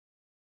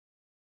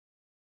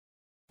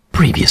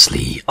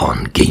Previously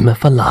on Gamer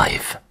for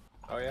Life.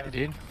 Oh yeah, you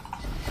did.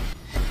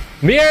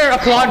 Mirror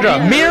of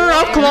Calandra! Mirror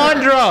of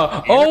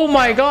Calandra! Oh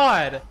my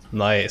god!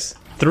 Nice.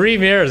 3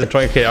 mirrors and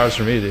 20k hours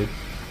for me, dude.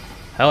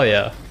 Hell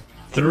yeah.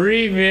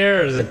 3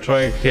 mirrors and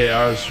 20k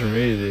hours for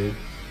me, dude.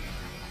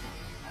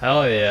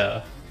 Hell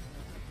yeah.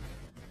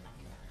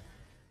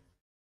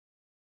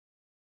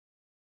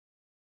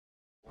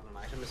 An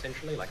item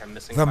essentially, like I'm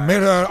missing The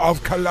Mirror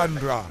of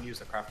Calandra.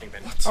 use a crafting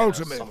bench.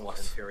 Ultimate. Somewhat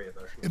inferior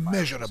version.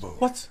 Immeasurable.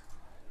 What?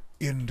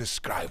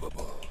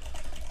 Indescribable.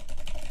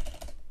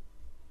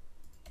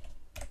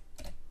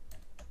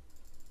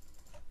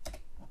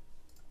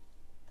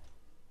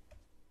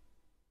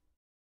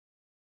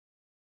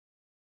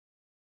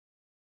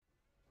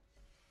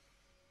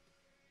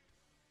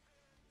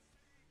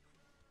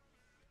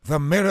 The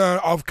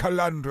Mirror of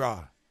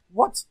Calandra.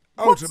 What?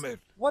 Ultimate.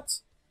 What?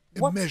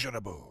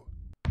 Immeasurable.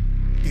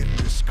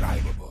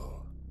 Indescribable.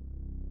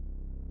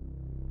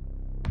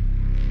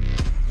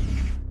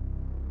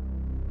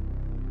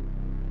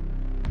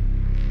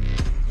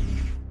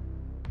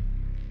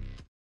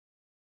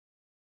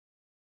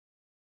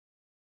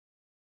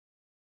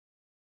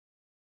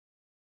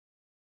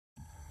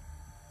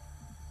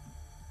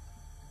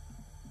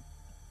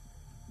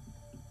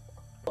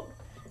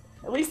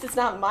 At least it's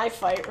not my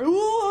fight.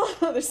 Ooh,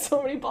 there's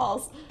so many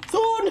balls.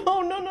 Oh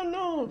no, no, no,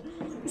 no.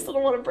 I still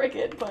don't want to break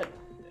it, but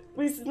at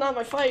least it's not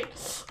my fight.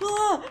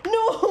 Ah,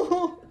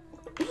 no!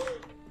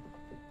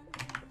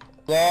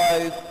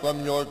 Rise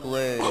from your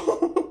grave.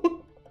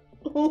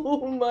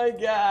 Oh my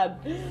god.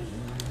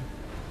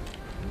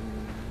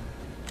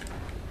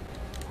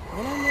 When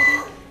I'm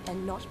ready,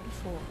 and not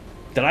before.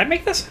 Did I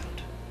make this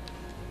sound?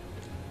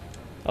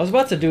 I was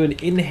about to do an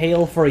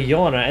inhale for a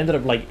yawn and I ended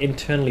up like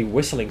internally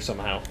whistling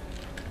somehow.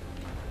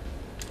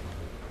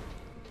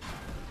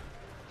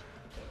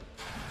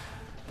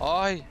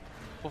 Ai,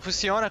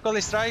 funciona com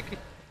strike.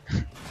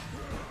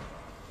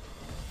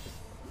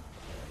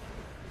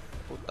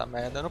 Puta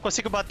merda, eu não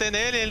consigo bater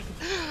nele. Ele...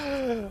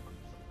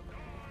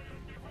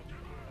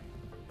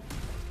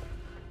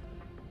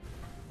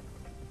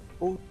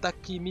 Puta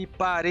que me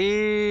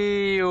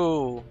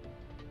pariu.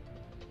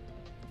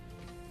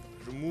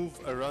 Remove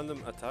a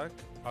random attack,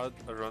 add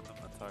a random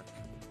attack.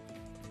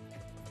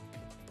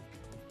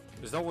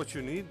 Is that what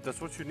you need? That's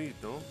what you need,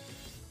 no?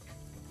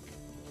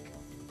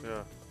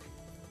 Yeah.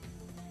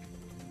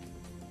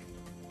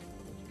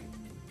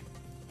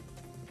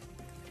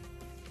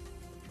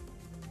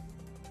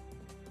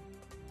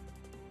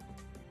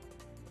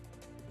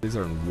 These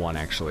are in one,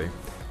 actually.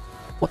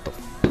 What the?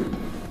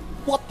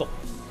 What the?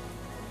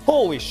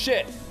 Holy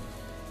shit!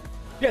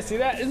 You guys see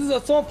that?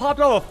 Someone popped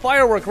out of a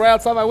firework right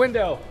outside my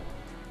window.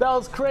 That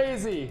was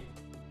crazy.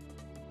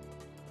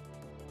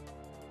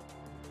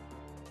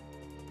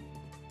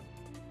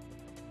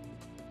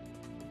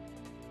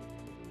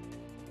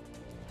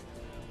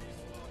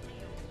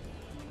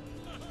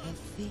 I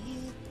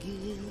feel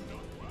good.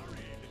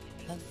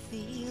 I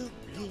feel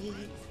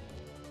good.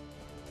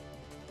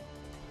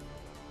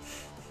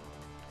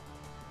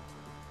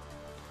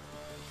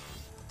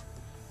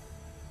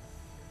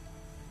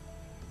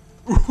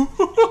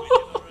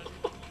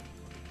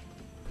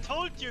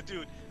 Told you,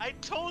 dude. I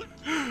told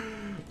you.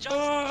 Just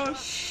Oh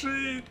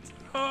shit!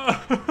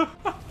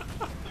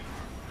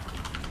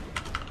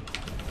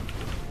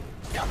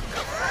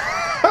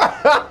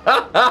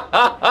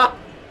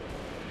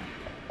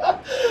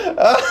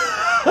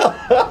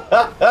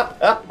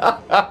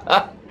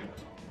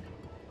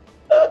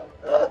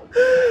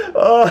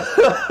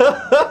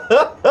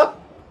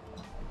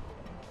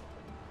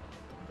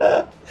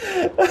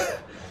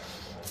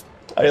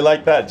 How you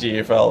like that,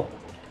 GFL?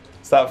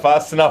 Is that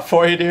fast enough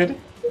for you, dude?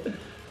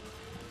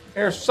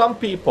 There's some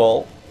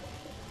people,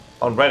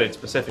 on Reddit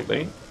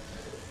specifically,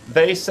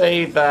 they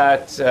say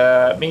that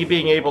me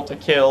being able to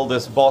kill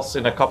this boss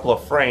in a couple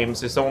of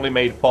frames is only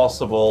made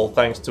possible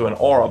thanks to an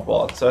aura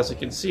bot. So as you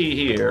can see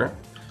here,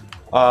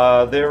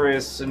 there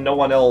is no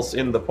one else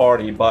in the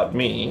party but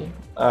me,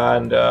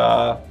 and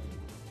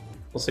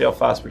we'll see how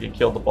fast we can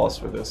kill the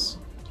boss with this.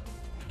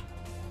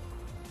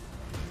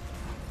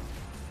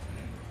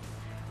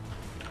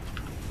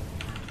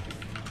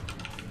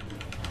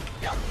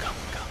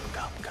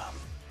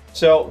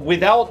 So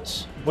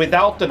without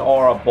an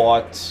aura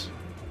bot,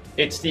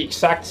 it's the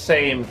exact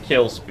same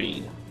kill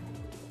speed.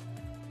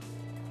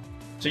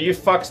 So you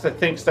fucks that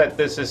thinks that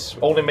this is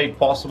only made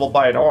possible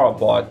by an aura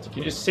bot, you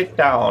can just sit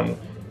down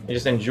and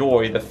just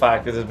enjoy the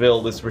fact that this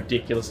build is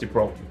ridiculously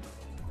broken.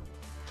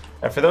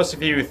 And for those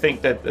of you who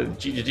think that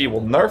GGG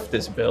will nerf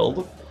this build,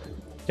 you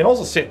can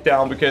also sit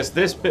down because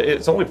this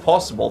it's only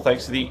possible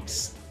thanks to the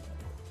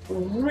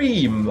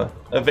extreme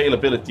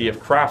availability of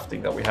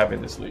crafting that we have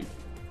in this league.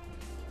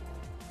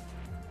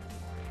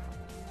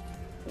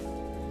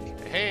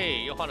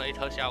嘿，又换了一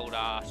颗下午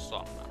啦，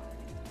爽了！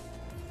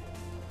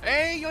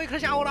哎，又一颗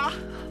下午啦！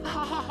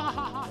哈哈哈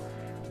哈哈！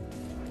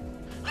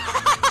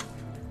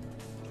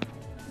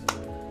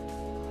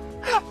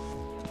哈哈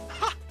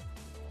哈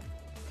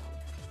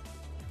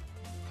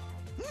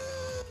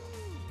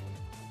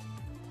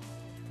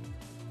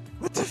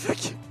！What the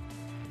fuck?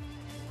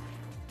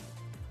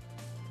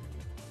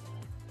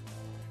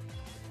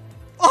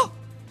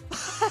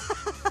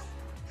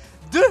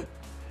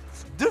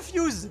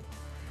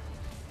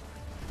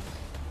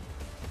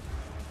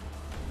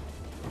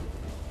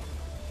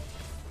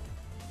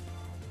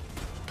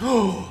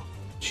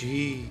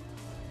 G.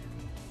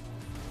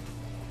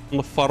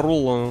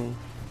 Нафарула.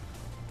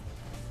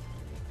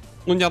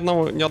 Ну, ни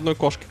одной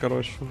кошки,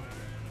 короче.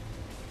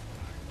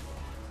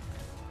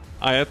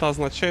 А это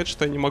означает,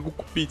 что я не могу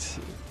купить...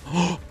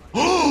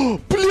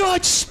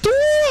 Блять, что?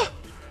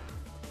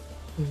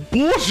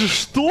 Боже,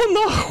 что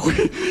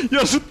нахуй?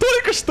 Я же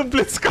только что,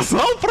 блядь,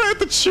 сказал про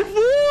это,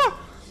 чего?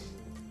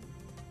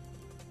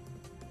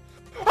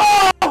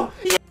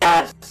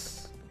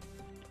 Yes!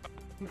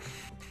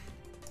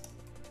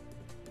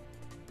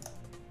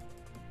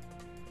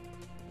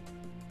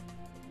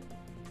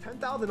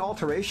 10,000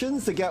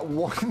 alterations to get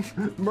one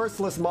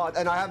merciless mod,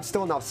 and I have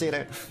still not seen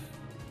it.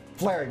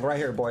 Flaring right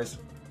here, boys.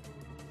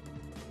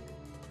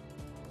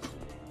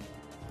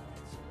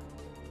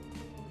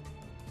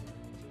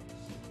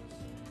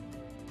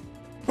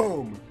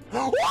 Boom.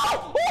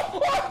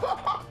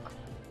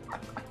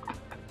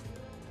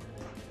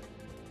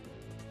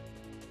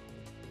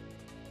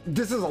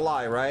 This is a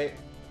lie, right?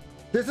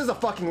 This is a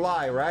fucking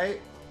lie,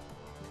 right?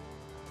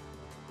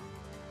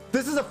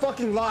 This is a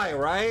fucking lie,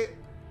 right?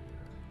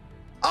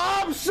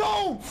 I'm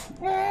so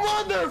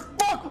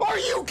motherfuck. Are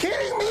you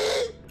kidding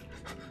me?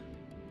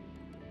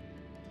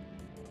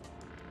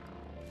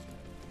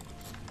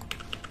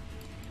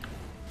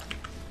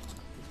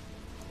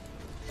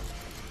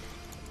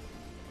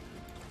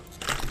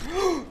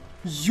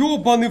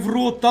 Ёбаный в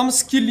рот, там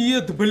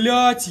скелет,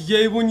 блять,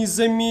 я его не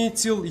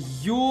заметил.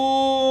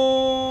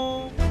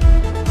 Ё.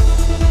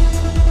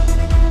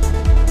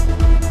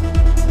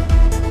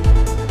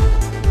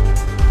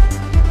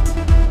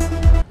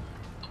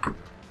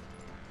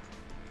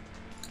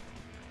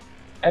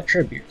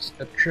 Attributes,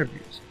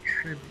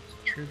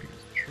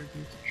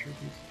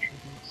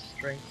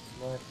 strength,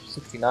 life,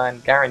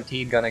 69,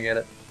 guaranteed gonna get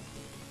it.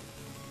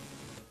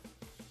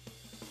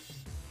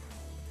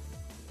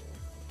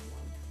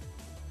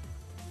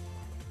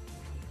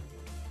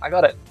 I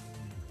got it.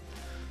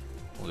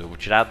 Eu vou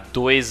tirar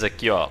 2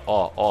 aqui, ó,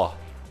 ó.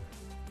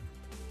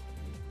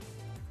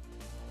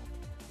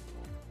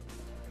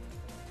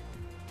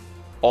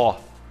 Ó.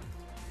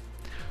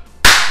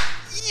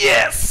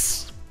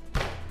 Yes!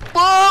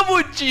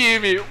 Vamos,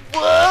 time!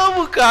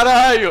 Vamos,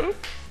 caralho!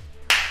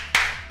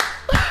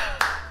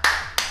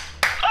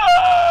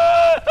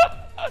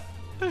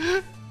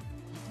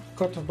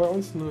 Gott, bei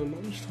uns eine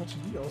neue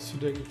Strategie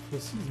auszudenken für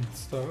Season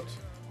Start.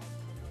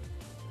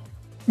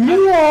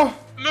 Mirror!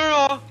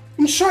 Mirror!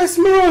 Ein scheiß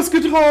Mirror ist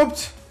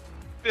gedroppt!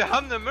 Wir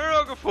haben eine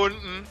Mirror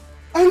gefunden!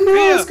 Ein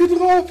Mirror ist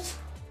gedroppt!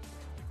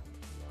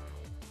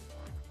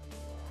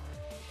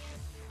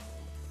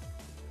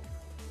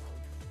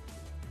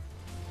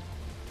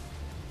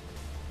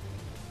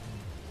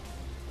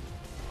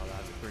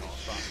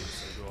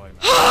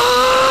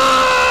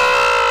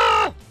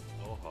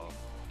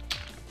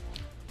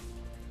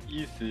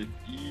 Easy,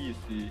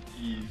 easy,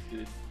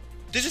 easy.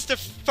 This is the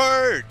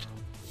third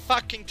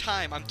fucking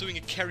time I'm doing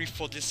a carry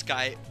for this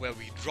guy where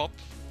we drop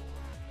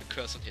the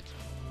curse on hit.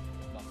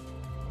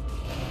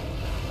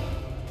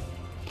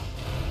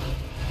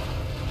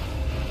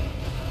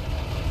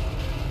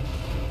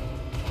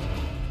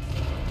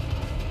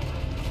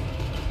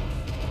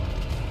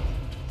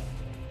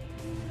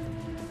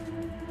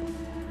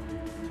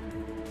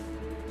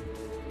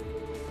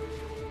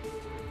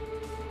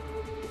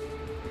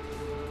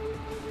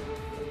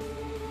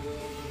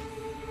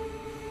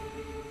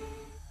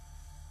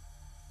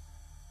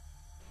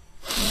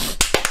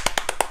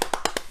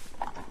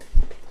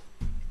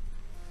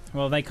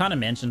 Well, they kind of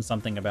mentioned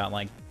something about,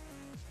 like,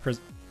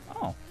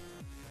 oh.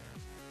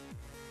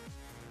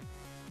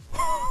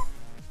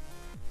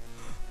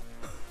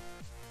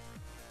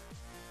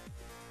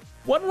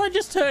 What did I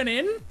just turn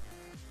in?